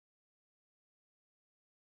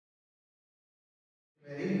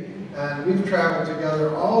And we've traveled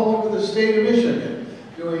together all over the state of Michigan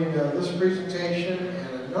doing this presentation and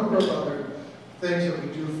a number of other things that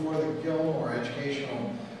we do for the Gilmore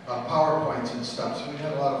educational PowerPoints and stuff. So we've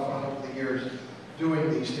had a lot of fun over the years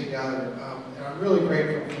doing these together. And I'm really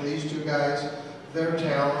grateful for these two guys, their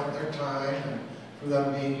talent, their time, and for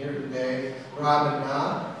them being here today. Rob and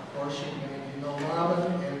Nott, of course, you know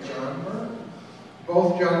Robin and John Burton.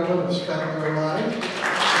 Both gentlemen have spent their lives.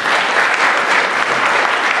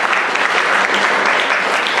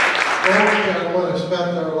 Both gentlemen have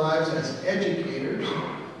spent their lives as educators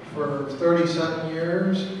for 37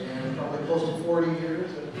 years and probably close to 40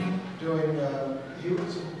 years doing,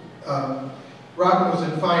 Robin was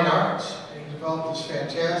in fine arts, and he developed this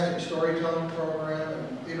fantastic storytelling program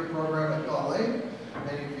and theater program at Gull Lake.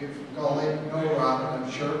 Many of you from Gull Lake know Robin,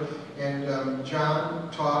 I'm sure. And John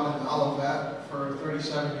taught in Olivet for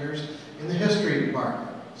 37 years in the history department.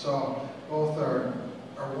 So both are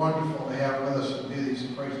wonderful to have with us and do these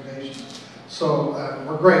presentations. So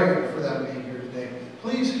we're grateful for them being here today.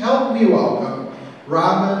 Please help me welcome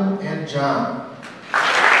Robin and John.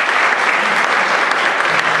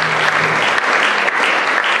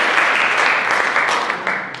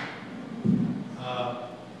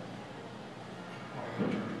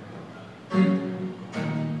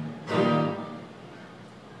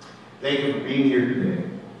 Thank you for being here today,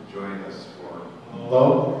 joining us for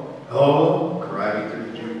Hello. Karate through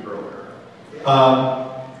the Jim Crow era.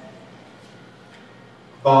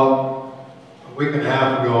 About a week and a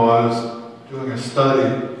half ago, I was doing a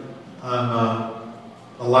study on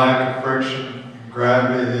the lack of friction and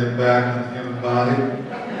gravity, the impact on the human body.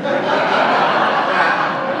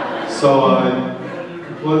 So I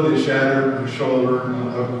completely shattered my shoulder,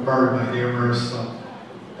 and part of my humerus. I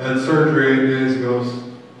had surgery 8 days ago.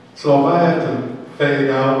 So if I had to fade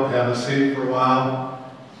out, have a seat for a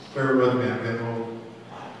while, bear with me, I'm getting old.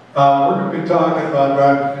 We're going to be talking about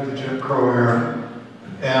driving through the Jim Crow era.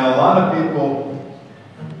 And a lot of people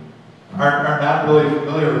are not really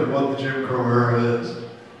familiar with what the Jim Crow era is.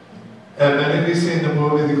 Have any of you seen the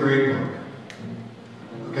movie The Green Book?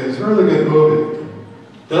 Okay, it's a really good movie.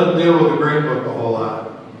 Doesn't deal with the Green Book a whole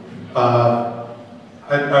lot.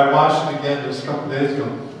 I watched it again just a couple days ago.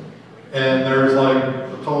 And there's like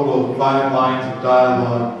a total of 5 lines of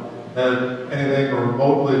dialogue that had anything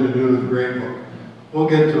remotely to do with the Green Book. We'll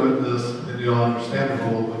get to it in this, and you'll understand it a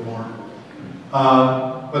little bit more.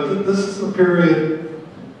 But this is the period.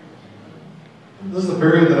 This is the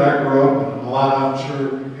period that I grew up in. A lot, I'm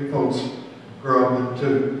sure, you folks grew up in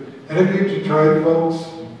too. Any of you Detroit folks?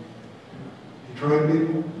 Detroit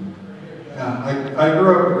people? Yeah, I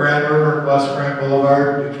grew up in Grand River and West Grand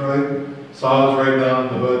Boulevard, Detroit. So I was right down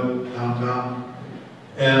in the hood, downtown.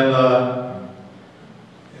 And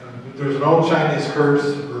there's an old Chinese curse,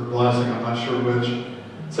 or blessing, I'm not sure which. It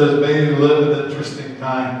says, may you live in interesting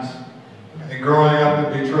times. And growing up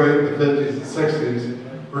in Detroit in the 50s and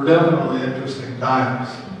 60s were definitely interesting times.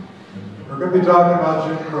 We're going to be talking about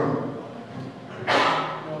Jim Crow.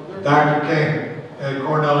 Dr. King at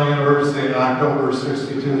Cornell University in October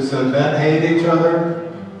 '62 said, men hate each other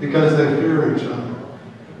because they fear each other.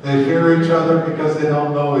 They fear each other because they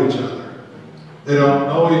don't know each other. They don't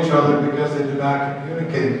know each other because they do not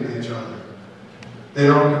communicate with each other. They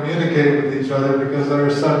don't communicate with each other because they are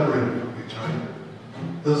separated from each other.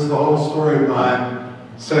 This is the whole story behind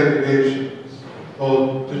segregation,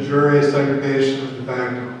 both de jure segregation and de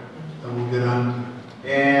facto, that we'll get on to.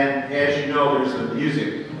 And as you know, there's the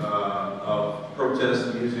music of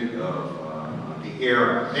protest music of the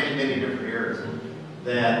era, many different eras,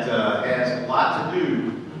 that has a lot to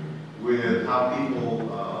do with how people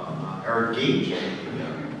are engaged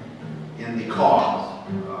in the cause,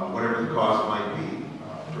 whatever the cause might be,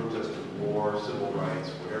 protest of war, civil rights,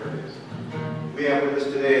 whatever it is. We have with us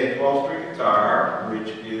today a 12-string guitar, which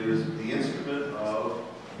is the instrument of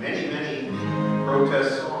many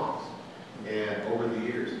protest songs and over the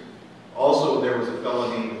years. Also, there was a fellow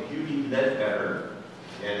named Hughie Ledbetter,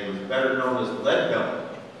 and he was better known as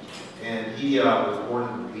Leadbelly, and he was born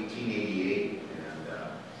in 1888.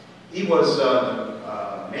 He was the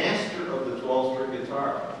master of the 12-string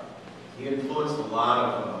guitar. He influenced a lot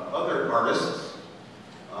of other artists,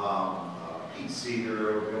 Pete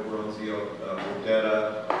Seeger, Bill Bronzio,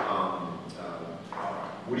 Odetta,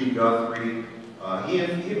 Woody Guthrie. He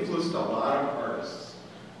influenced a lot of artists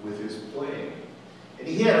with his playing. And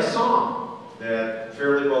he had a song that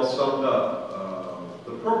fairly well summed up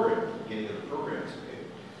the program, the beginning of the program today.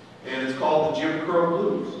 And it's called the Jim Crow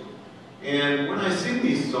Blues. And when I sing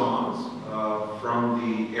these songs from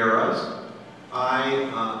the eras, I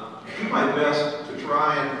do my best to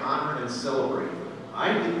try and honor and celebrate them.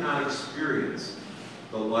 I did not experience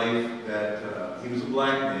the life that he was a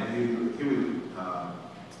black man.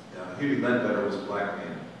 Huey Ledbetter was a black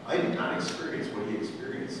man. I did not experience what he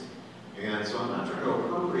experienced. And so I'm not trying to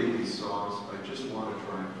appropriate these songs, I just want to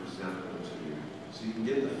try and present them to you so you can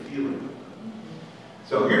get the feeling of them.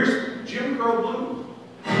 So here's Jim Crow Blues.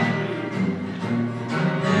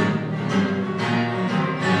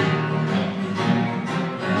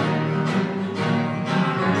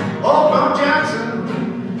 Old Bo Jackson,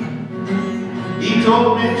 he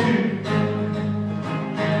told me to.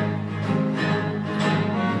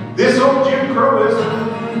 This old Jim Crow is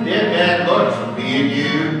dead bad luck for me and you.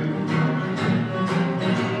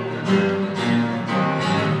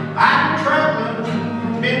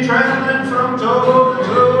 I've been traveling from toe to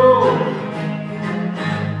toe.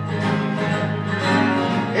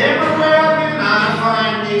 Everywhere can I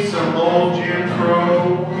find me some old Jim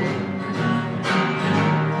Crow.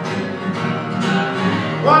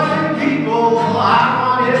 One thing, people, I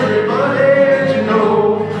want everybody to know.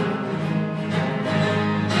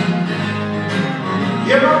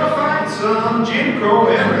 You're gonna find some Jim Crow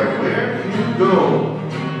everywhere you go.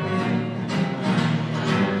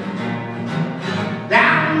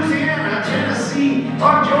 Down Louisiana, Tennessee,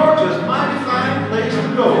 or Georgia's a mighty fine place to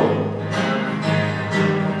go.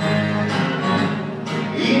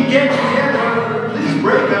 You can get together, please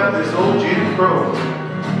break up this old Jim Crow.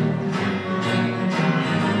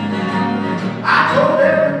 I told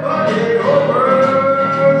everybody over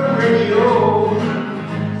the radio,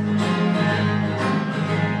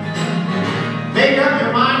 make up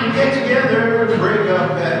your mind and get together to break up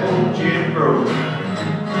that old Jim Crow.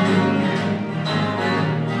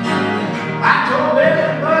 I told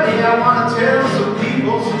everybody I want to tell some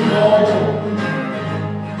people some more.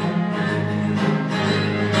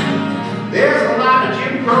 There's a lot of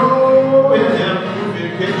Jim Crow in them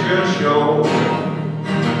moving picture show.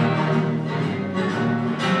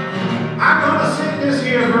 I'm gonna sing this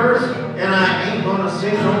here verse, and I ain't gonna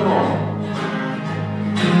sing no more.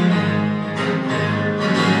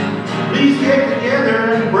 Please get together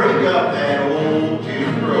and break up that old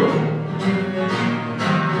Jim Crow.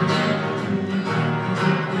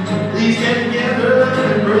 Please get together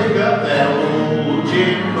and break up that old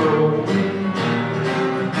Jim Crow.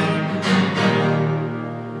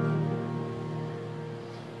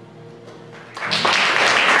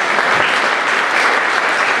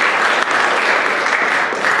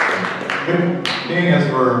 Being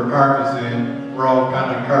as we're a car museum, we're all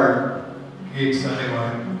kind of car geeks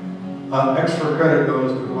anyway. Extra credit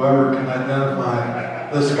goes to whoever can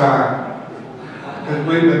identify this car. Because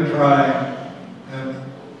we've been trying, and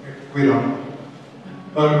we don't.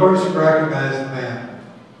 But of course you recognize the man.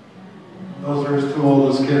 Those are his two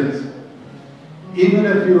oldest kids. Even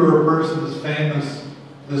if you were a person as famous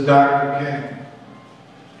as Dr. King,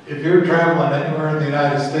 if you're traveling anywhere in the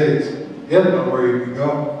United States, you had to know where you could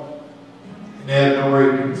go. And you had to know where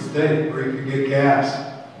you could stay, where you could get gas,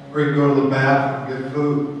 where you could go to the bathroom and get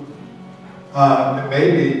food. And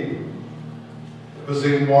maybe it was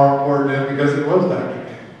even more important to him because it was Dr.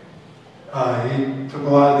 King. He took a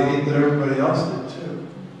lot of the heat that everybody else did too.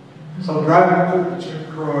 So driving through the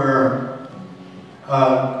Jim Crow era,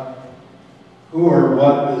 who or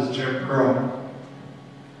what is Jim Crow?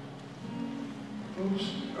 Oops,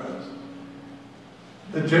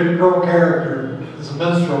 the Jim Crow character is a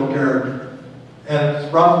minstrel character. And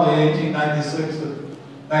it's roughly 1896 to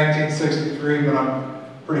 1963, but I'm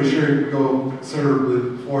pretty sure you could go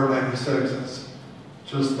considerably before 96. It's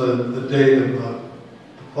just the date of the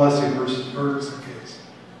Plessy versus Ferguson case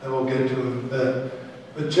that we'll get to in a bit.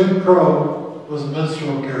 But Jim Crow was a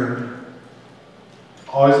minstrel character.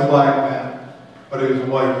 Always a black man, but he was a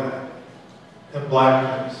white man in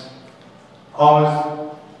blackface. Always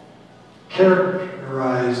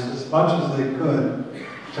characterized as much as they could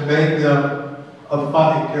to make them a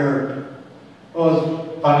funny character. Well, it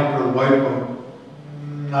was funny for the white folk,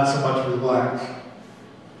 not so much for the blacks.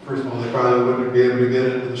 First of all, they probably wouldn't be able to get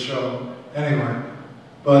into the show anyway.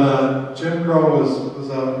 But Jim Crow was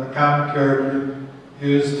a comic character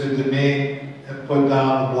used to demean and put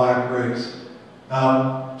down the black race.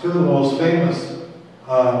 Now, two of the most famous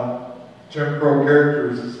Jim Crow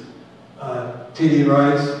characters is T.D.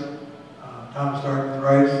 Rice, Thomas Dartmouth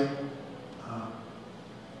Rice.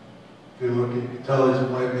 If you look, you can tell he's a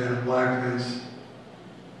white man in blackface.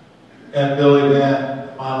 And Billy Van,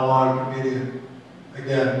 the monologue comedian.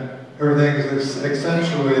 Again, everything is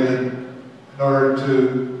accentuated in order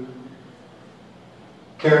to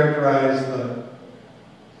characterize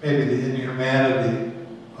maybe the inhumanity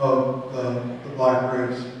of the black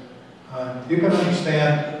race. You can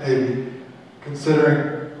understand, maybe,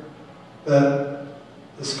 considering that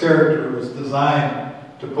this character was designed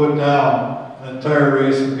to put down an entire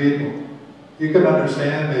race of people. You can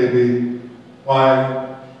understand maybe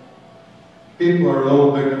why people are a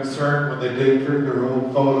little bit concerned when they dig through their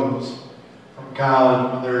old photos from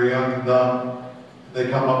college when they're young and dumb. They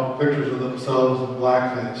come up with pictures of themselves in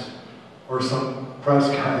blackface, or some press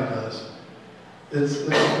guy does. It's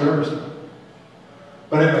embarrassing.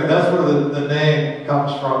 But anyway, that's where the name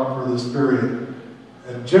comes from for this period.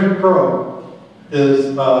 And Jim Crow is,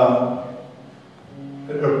 it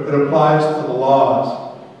applies to the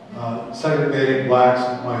laws segregating blacks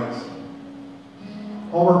and whites.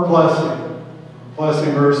 Homer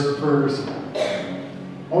Plessy versus Ferguson.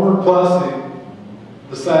 Homer Plessy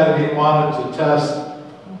decided he wanted to test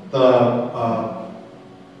the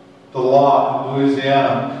law in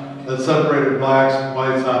Louisiana that separated blacks and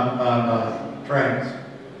whites on trains.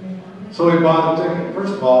 So he bought a ticket.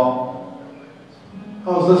 First of all,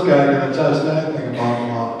 how is this guy going to test anything about the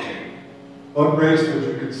law? What race would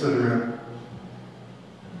you consider him?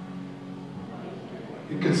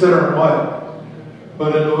 You consider him white.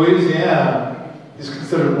 But in Louisiana, he's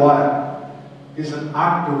considered black. He's an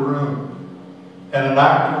octoroon. And an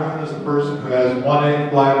octoroon is a person who has 1/8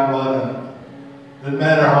 black blood in it. Doesn't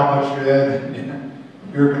matter how much you add in,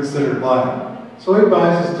 you're considered black. So he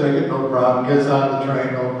buys his ticket, no problem. Gets on the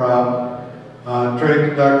train, no problem. Train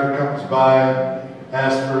conductor comes by,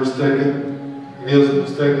 asks for his ticket. He gives him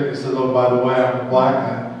his ticket. He says, "Oh, by the way, I'm a black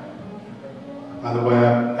man. By the way,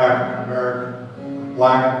 I'm African American,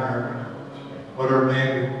 Black American," whatever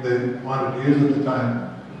name they wanted to use at the time.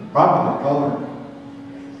 Probably color.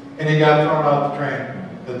 And he got thrown out the train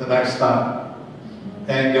at the next stop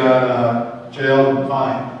and got jailed and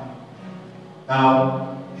fined.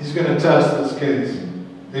 Now, he's going to test this case.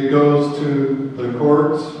 It goes to the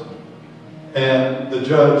courts, and the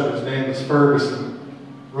judge, whose name is Ferguson,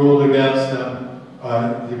 ruled against him.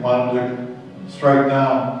 He wanted to strike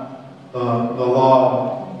down the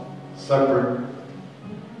law, separate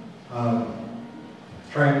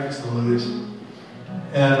train facilities.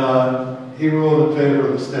 And he ruled in favor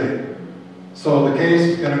of the state. So the case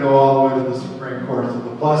is going to go all the way to the Supreme Court. So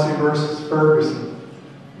the Plessy versus Ferguson.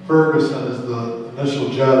 Ferguson is the initial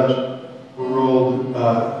judge who ruled in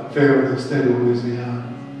favor of the state of Louisiana.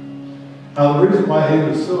 Now the reason why he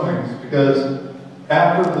was suing is because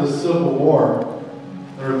after the Civil War,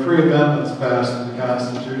 there were 3 amendments passed in the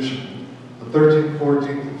Constitution. The 13th,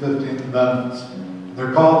 14th, and 15th Amendments.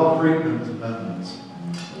 They're called the Freedmen's Amendments.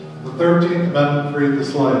 The 13th Amendment freed the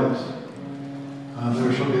slaves.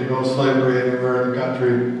 There shall be no slavery anywhere in the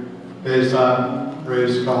country based on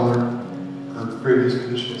race, color, or previous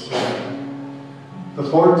condition of slavery. The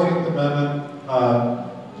 14th Amendment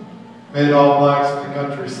made all blacks in the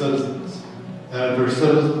country citizens. And if they're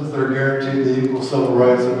citizens, they're guaranteed the equal civil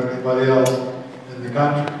rights of anybody else in the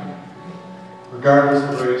country, regardless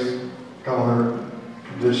of race, color,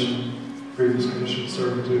 condition, previous condition of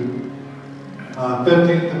servitude.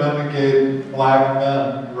 15th Amendment gave black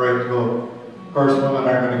men the right to vote. Of course, women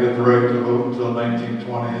aren't going to get the right to vote until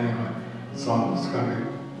 1920 anyway. So it's going to be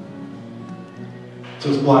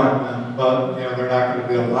just black men. But, they're not going to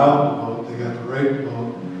be allowed to vote. They got the right to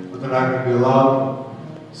vote, but they're not going to be allowed to vote.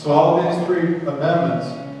 So all these 3 amendments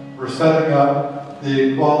were setting up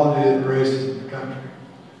the equality of the races in the country.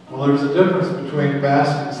 Well, there's a difference between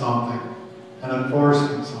passing something and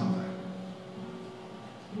enforcing something.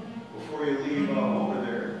 Before you leave over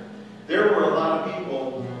there were a lot of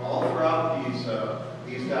people all throughout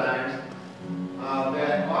these times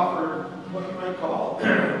that offered what you might call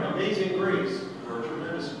amazing grace or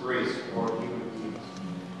tremendous grace for human beings.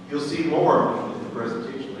 You'll see more in the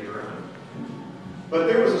presentation later on. But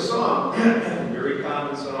there was a song, a very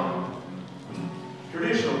common song,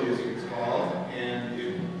 traditional music it's called, and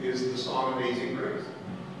it is the song Amazing Grace.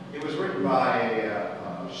 It was written by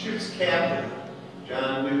a ship's captain,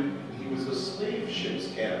 John Newton. He was a slave ship's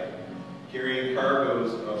captain, carrying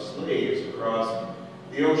cargoes of slaves across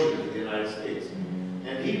the ocean to the United States.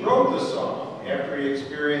 And he wrote the song after he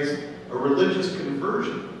experienced a religious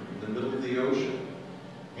conversion in the middle of the ocean.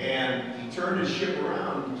 And he turned his ship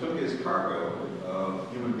around and took his cargo of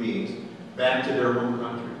human beings back to their home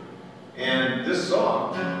country. And this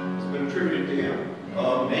song has been attributed to him.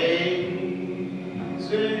 Amazing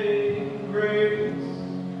grace,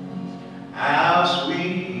 how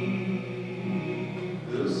sweet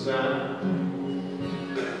the sound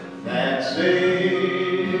that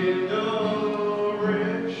saved a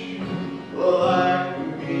wretch like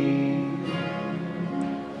me.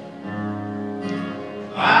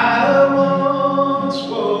 I once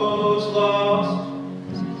was lost,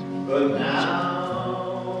 but now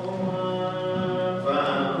I'm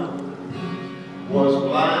found. Was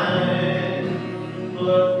blind,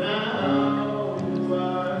 but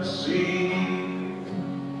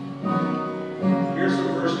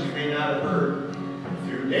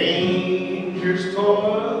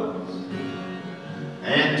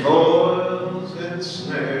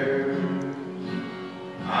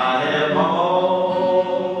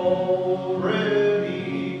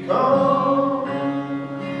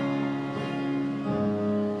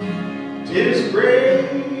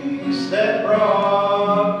grace that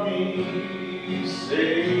brought me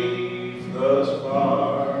safe thus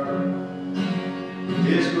far.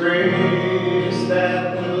 His grace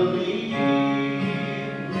that will lead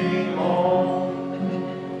me home.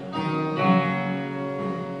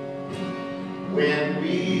 When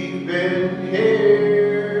we've been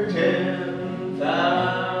here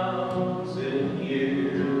 10,000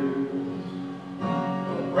 years,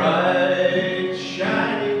 bright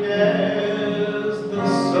shining as the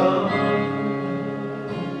sun,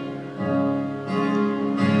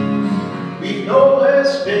 we've no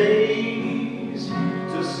less days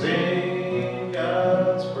to sing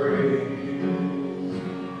God's praise.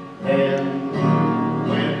 And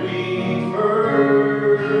when we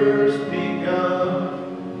first begun,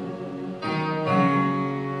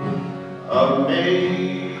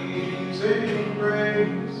 amazing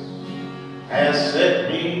grace has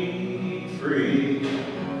set me free,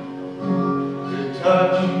 to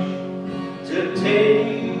touch, to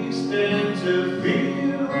taste, and to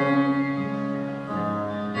feel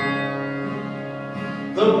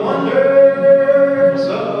the wonders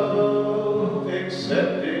of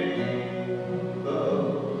accepting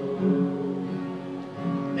love,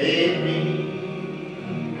 made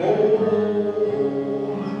me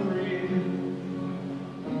whole and real.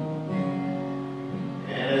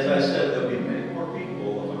 And as I said, there'll be many more people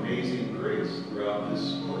of amazing grace throughout this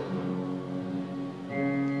story.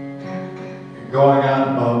 Going on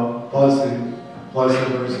about blessing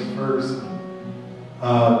versus first.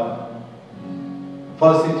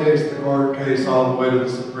 Plessy takes the court case all the way to the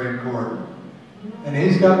Supreme Court. And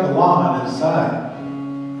he's got the law on his side. I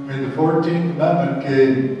mean, the 14th Amendment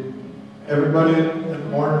gave everybody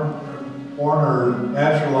born or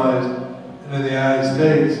naturalized into the United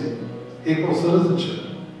States equal citizenship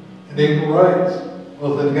and equal rights.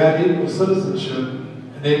 Well, if they've got equal citizenship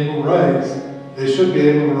and equal rights, they should be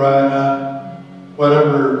able to ride on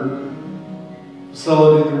whatever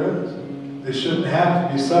facility there is. They shouldn't have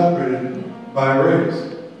to be separated by race.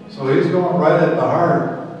 So he's going right at the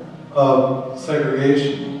heart of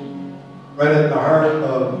segregation, right at the heart of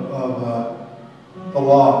the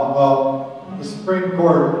law. Well, the Supreme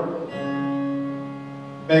Court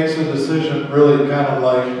makes a decision really kind of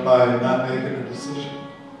like by not making a decision,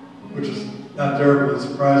 which is not terribly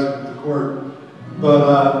surprising to the court.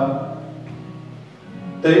 But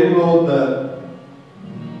they ruled that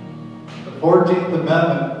the 14th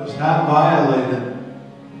Amendment was not violated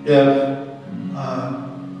if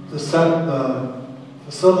the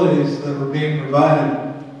facilities that were being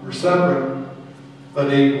provided were separate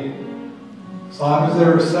but equal. As long as they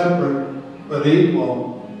were separate but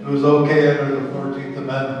equal, it was okay under the 14th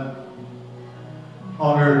Amendment.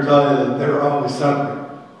 I'm here to tell you that they were always separate.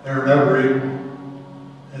 They were never equal.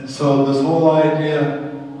 And so this whole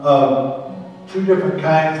idea of two different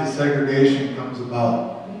kinds of segregation comes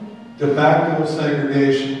about. De facto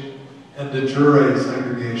segregation and de jure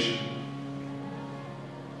segregation.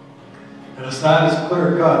 And it's not as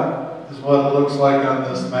clear-cut as what it looks like on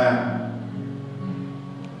this map.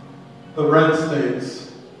 The red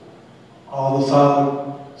states, all the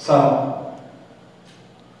South,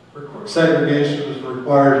 segregation was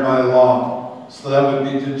required by law. So that would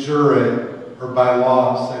be de jure, or by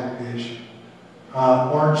law segregation.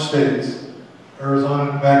 Orange states,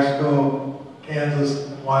 Arizona, New Mexico, Kansas,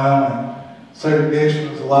 and Wyoming. Segregation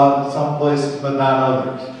was allowed in some places but not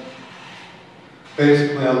others.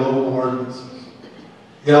 Basically on local ordinances.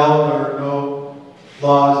 Yellow, there are no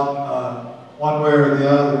laws one way or the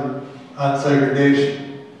other on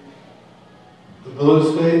segregation. The blue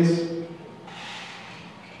states,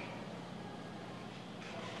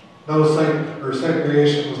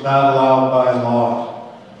 segregation was not allowed by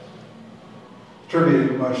law.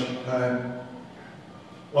 Trivia question time.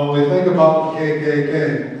 When we think about the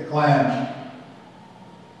KKK, the Klan,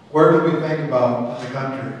 where do we think about in the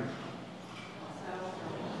country?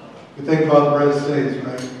 We think about the red states,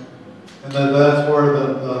 right? And then that's where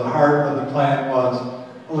the heart of the Klan was.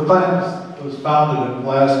 Well, the Klan was founded in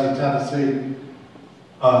Pulaski, Tennessee,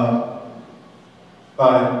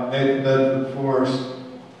 by Nathan Bedford Forrest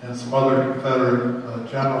and some other Confederate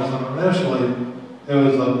generals. And initially, it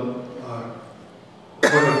was a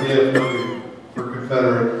VFW for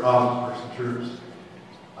Confederate officers and troops.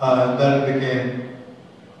 And then it became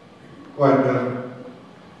quite different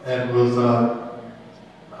and was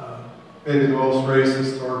maybe the most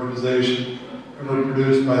racist organization ever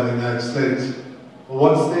produced by the United States. Well,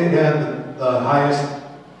 what state had the highest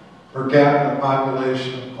per capita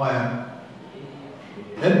population of Klan?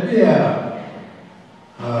 Indiana.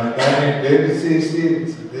 A guy named David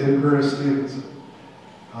Curtis Stevenson,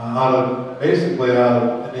 basically out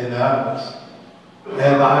of Indianapolis. They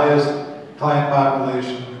had the highest Klan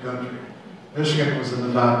population in the country. Michigan was in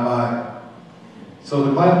the top 5. So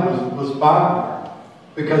the Klan was popular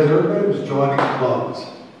because everybody was joining clubs.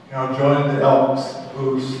 You know, joining the Elks, the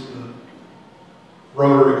Moose, the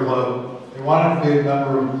Rotary Club. They wanted to be a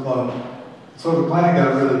member of the club. So the Klan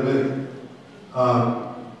got really big.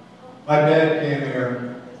 My dad came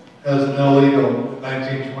here as an illegal in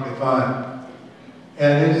 1925.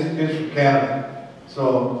 And he's from Canada.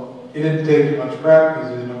 So he didn't take too much practice.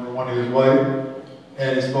 Number one, he was white.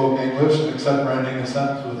 And he spoke English, and except for ending a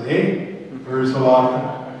sentence with "hey" very so often,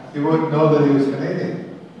 you wouldn't know that he was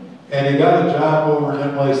Canadian. And he got a job over in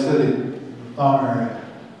Imlay City, in the Thumb area.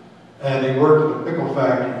 And he worked at a pickle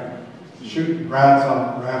factory, shooting rats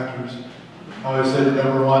off the rafters. I always said,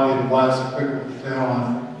 number one, you had a plastic pickle with the tail on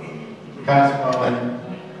it. Consequently,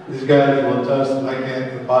 these guys will attest that I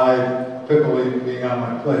can't buy pickle being on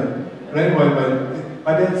my plate. But anyway,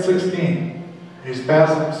 my dad's 16. He's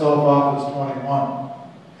passing himself off as 21.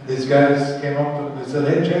 And these guys came up to him and said,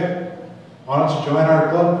 "Hey, Jack, why don't you join our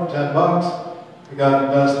club for $10? We got the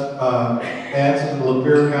best dances in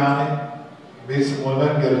Lapeer County. Meet some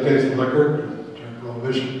women, get a taste of liquor during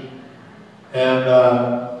Prohibition, and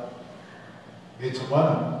meet some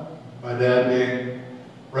women." My dad, being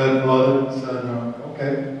red-blooded, said,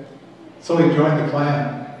 "Okay." So he joined the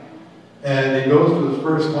Klan. And he goes to his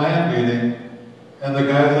first Klan meeting, and the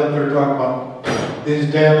guys up there talking about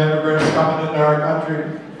these damn immigrants coming into our country,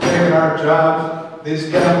 taking our jobs,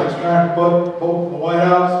 these Catholics trying to put Pope in the White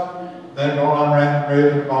House, then going on ranting and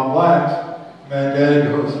raving about blacks. My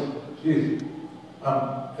dad goes, "Geez, I'm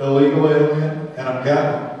illegal alien and I'm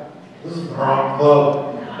Catholic. This is the wrong club."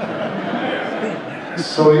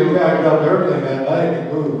 So he packed up everything that night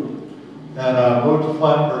and moved. And moved to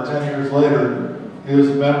Flint, where 10 years later, he was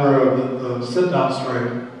a member of the sit-down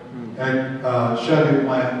strike at Chevy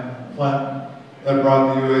plant, Flint, that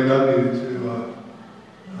brought the UAW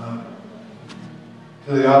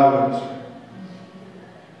to the auto industry,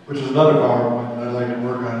 which is another PowerPoint that I'd like to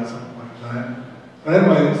work on at some point in time. But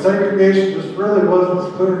anyway, segregation just really wasn't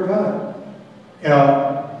as clear cut. You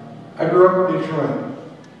know, I grew up in Detroit.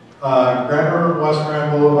 Grand River, West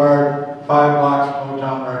Grand Boulevard, 5 blocks from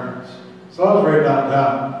Motown Records. So I was right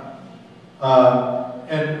downtown.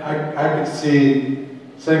 And I could see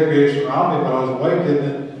segregation around me, but I was a white kid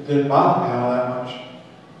and it didn't bother me all that much.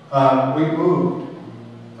 We moved.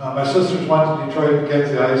 My sisters went to Detroit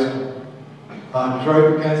Mackenzie High School.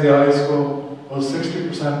 Detroit Mackenzie High School was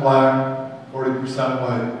 60% black, 40%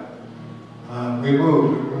 white. We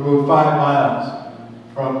moved 5 miles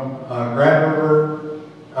from Grand River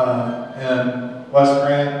and West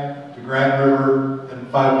Grand to Grand River and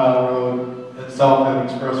 5 Mile Road and South End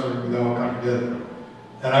Expressway, where they all come together.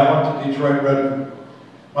 And I went to Detroit Redford.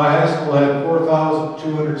 My high school had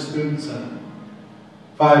 4,200 students in it,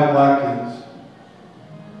 5 black kids.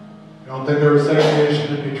 You don't think there was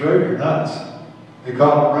segregation in Detroit? You're nuts. They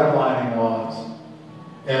called them redlining laws.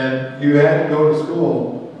 And you had to go to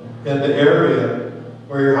school in the area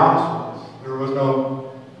where your house was. There was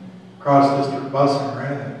no cross-district busing or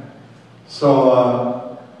anything.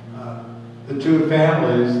 So the 2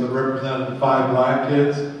 families that represented the 5 black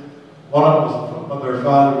kids, one of them was their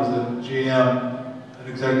father was a GM, an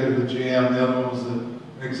executive at GM, the other one was an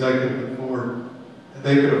executive at Ford. And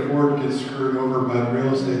they could afford to get screwed over by the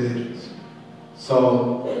real estate agents.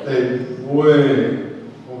 So they way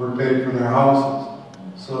overpaid for their houses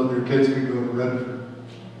so that their kids could go to Redford.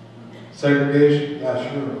 Segregation,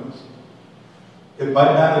 yeah, sure it was. It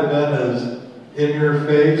might not have been as in your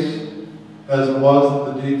face as it was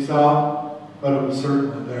in the Deep South, but it was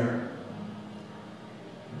certainly there.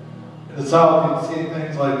 In the South, you can see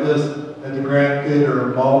things like this at the Grand Theater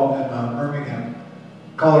in Birmingham.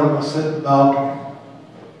 Colored will sit in the balcony.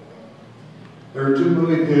 There are 2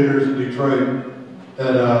 movie theaters in Detroit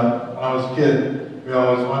that when I was a kid, we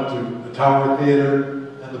always went to. The Tower Theater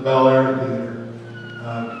and the Bel Air Theater.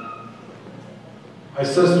 My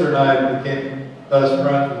sister and I became best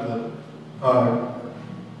friends with a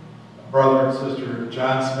brother and sister,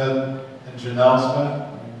 John Smith and Janelle Smith.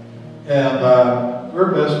 And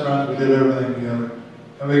we're best friends, we did everything together.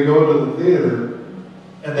 And we go to the theater,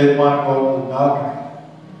 and they'd want to go up to the balcony.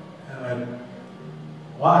 And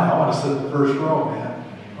why? I want to sit in the first row, man.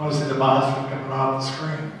 I want to see the monster coming off the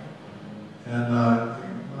screen. And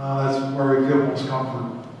well, that's where we feel most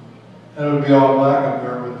comfortable. And it would be all black up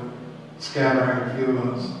there with scattering a few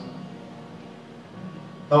of us.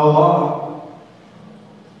 No law,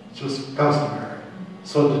 it's just customary.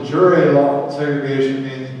 So de jure law, segregation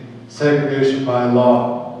meaning segregation by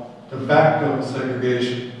law. De facto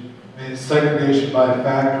segregation means segregation by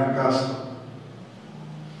fact or custom.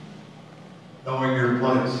 knowing your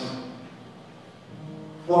place.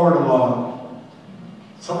 Florida law.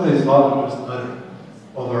 Some of these laws are just nutty.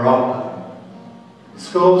 Well, they're all nutty.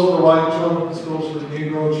 Schools for white children, schools for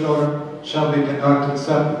Negro children shall be conducted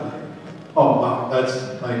separately. Oh, wow,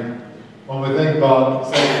 that's like, when we think about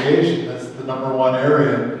segregation, that's the #1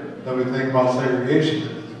 area that we think about segregation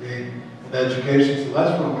as being in education, so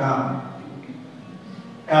that's real common.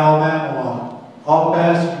 Alabama law. All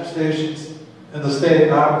passenger stations in the state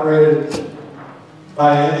operated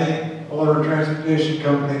by any motor transportation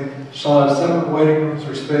company shall have separate waiting rooms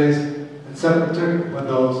or space and separate ticket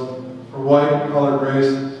windows for white and colored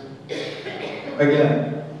races.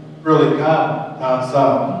 Again, really common down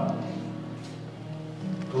south.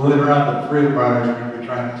 But later on, the Freedom Riders are going to be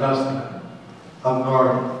trying to test that. Up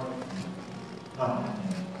north, no.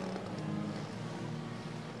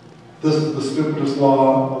 This is the stupidest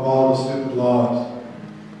law of all the stupid laws.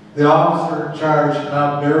 The officer in charge should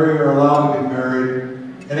not bury or allow to be buried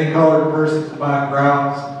any colored persons upon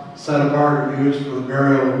grounds set apart or used for the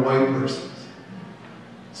burial of white persons.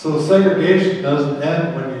 So segregation doesn't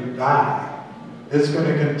end when you die. It's going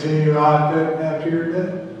to continue on after you're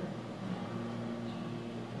dead.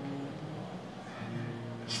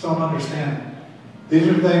 I just don't understand it. These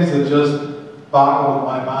are things that just boggled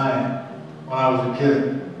my mind when I was a kid.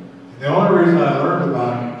 And the only reason I learned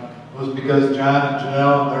about it was because John and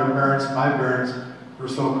Janelle and their parents, my parents, were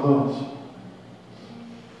so close.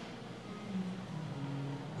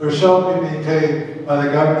 There shall be maintained by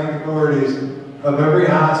the governing authorities of every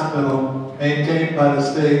hospital maintained by the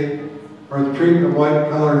state for the treatment of white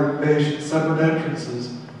and colored patients separate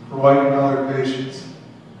entrances for white and colored patients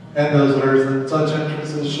and visitors, and such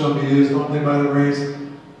entrances shall be used only by the race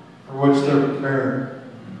for which they're prepared.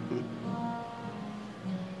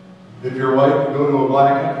 If you're white and go to a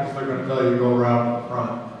black entrance, they're going to tell you to go around the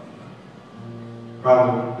front.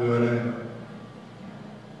 Probably wouldn't do it anyway.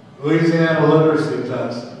 Louisiana literacy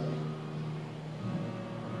test.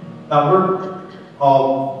 Now we're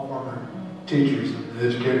all former teachers and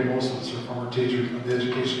educated, most of us are former teachers in the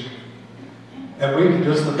education community. And we can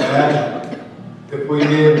just imagine if we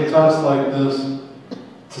gave a test like this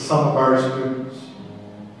to some of our students,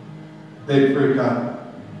 they'd freak out.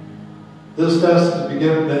 This test is to be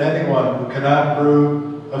given to anyone who cannot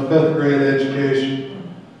prove a 5th grade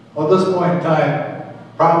education. Well, at this point in time,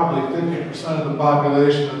 probably 50% of the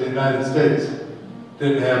population of the United States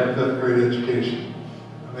didn't have a 5th grade education.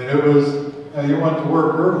 I mean, it was, you went to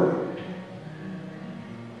work early.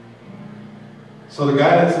 So the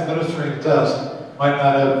guy that's administering the test might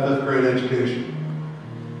not have a 5th grade education.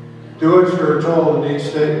 Do what you're told in each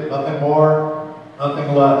state, nothing more,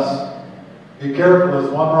 nothing less. Be careful, as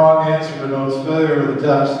one wrong answer denotes failure of the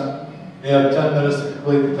test. You have 10 minutes to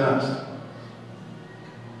complete the test.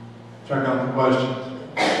 Check out the questions.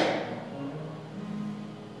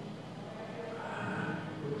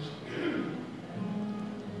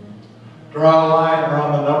 Draw a line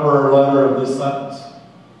around the number or letter of this sentence.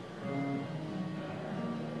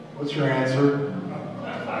 What's your answer?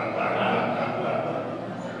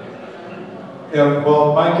 Yeah,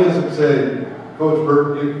 well, my kids would say, Coach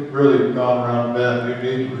Burton, you've really gone around bad.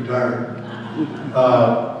 You need to retire.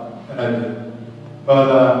 And I did.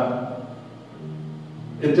 But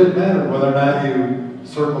it didn't matter whether or not you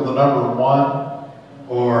circled the number 1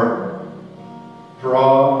 or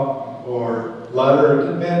draw or letter.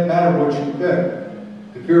 It didn't matter what you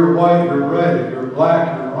picked. If you're white, you're right. If you're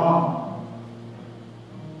black, you're wrong.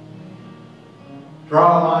 Draw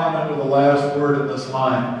a line under the last word in this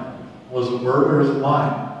line. Was it word or is it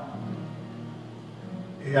line?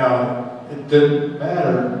 It didn't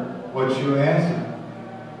matter what you answered.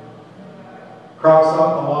 Cross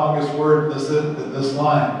out the longest word in this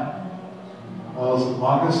line. Well, is it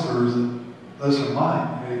longest or is it this or mine?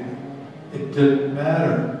 It didn't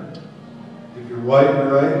matter. If you're white,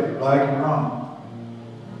 you're right. If you're black, you're wrong.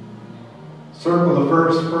 Circle the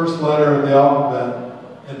first letter of the alphabet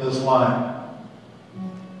in this line.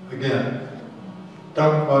 Again,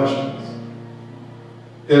 dumb questions.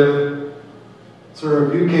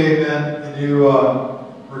 If you came in and you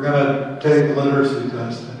were going to take a literacy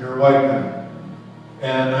test and you're a white guy,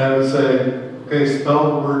 and I would say, okay,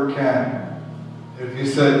 spell the word cat. If you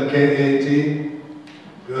said K-A-T,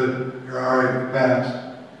 good, you're all right, you passed.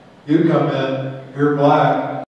 You come in, you're black,